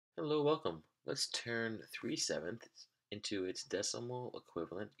Hello, welcome. Let's turn 3/7 into its decimal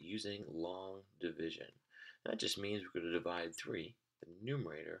equivalent using long division. That just means we're going to divide 3, the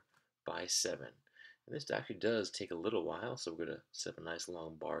numerator, by 7. And this actually does take a little while, so we're going to set a nice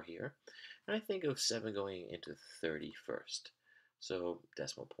long bar here. And I think of 7 going into 30 first. So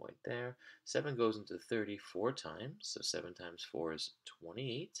decimal point there. 7 goes into 30 4 times, so 7 times 4 is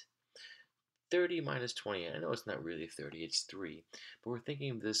 28. 30 minus 20, I know it's not really 30, it's 3, but we're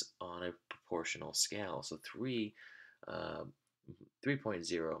thinking of this on a proportional scale. So 3, uh,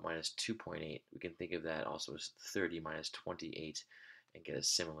 3.0 minus 2.8, we can think of that also as 30 minus 28 and get a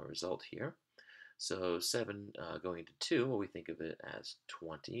similar result here. So 7 going into 2, well, we think of it as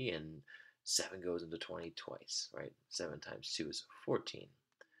 20, and 7 goes into 20 twice, right? 7 times 2 is 14.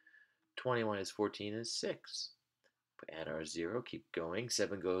 20 minus 14 is 6. Add our 0, keep going.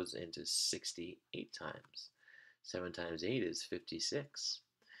 7 goes into 68 times. 7 times 8 is 56.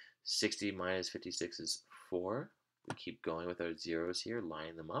 60 minus 56 is 4. We keep going with our zeros here,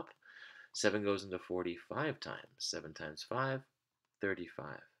 line them up. 7 goes into 45 times. 7 times 5,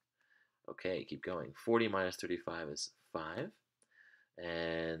 35. Okay, keep going. 40 minus 35 is 5.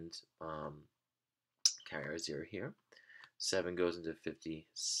 And carry our 0 here. 7 goes into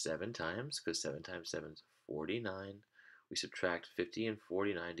 57 times, because 7 times 7 is 49. We subtract 50 and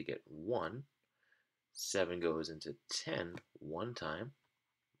 49 to get 1. 7 goes into 10 one time,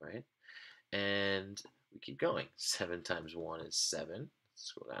 right? And we keep going. 7 times 1 is 7.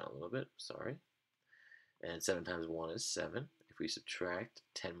 Scroll down a little bit, sorry. And 7 times 1 is 7. If we subtract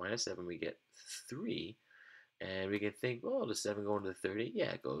 10 minus 7, we get 3. And we can think, well, does 7 go into 30?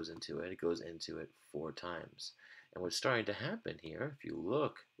 Yeah, it goes into it. It goes into it 4 times. And what's starting to happen here, if you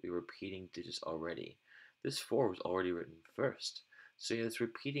look, we're repeating digits already. This 4 was already written first. So you have this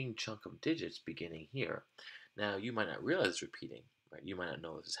repeating chunk of digits beginning here. Now, you might not realize it's repeating, right? You might not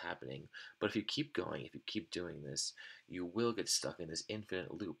know this is happening. But if you keep going, if you keep doing this, you will get stuck in this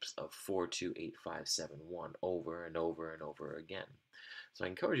infinite loops of 4, 2, 8, 5, 7, 1 over and over and over again. So I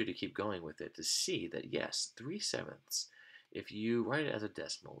encourage you to keep going with it to see that, yes, 3/7, if you write it as a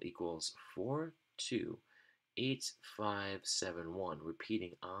decimal, equals 4, 2, 8, 5, 7, 1,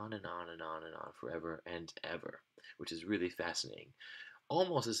 repeating on and on and on and on forever and ever, which is really fascinating.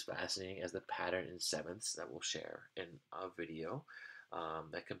 Almost as fascinating as the pattern in sevenths that we'll share in a video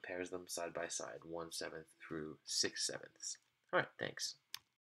that compares them side by side, 1/7 through 6/7. All right, thanks.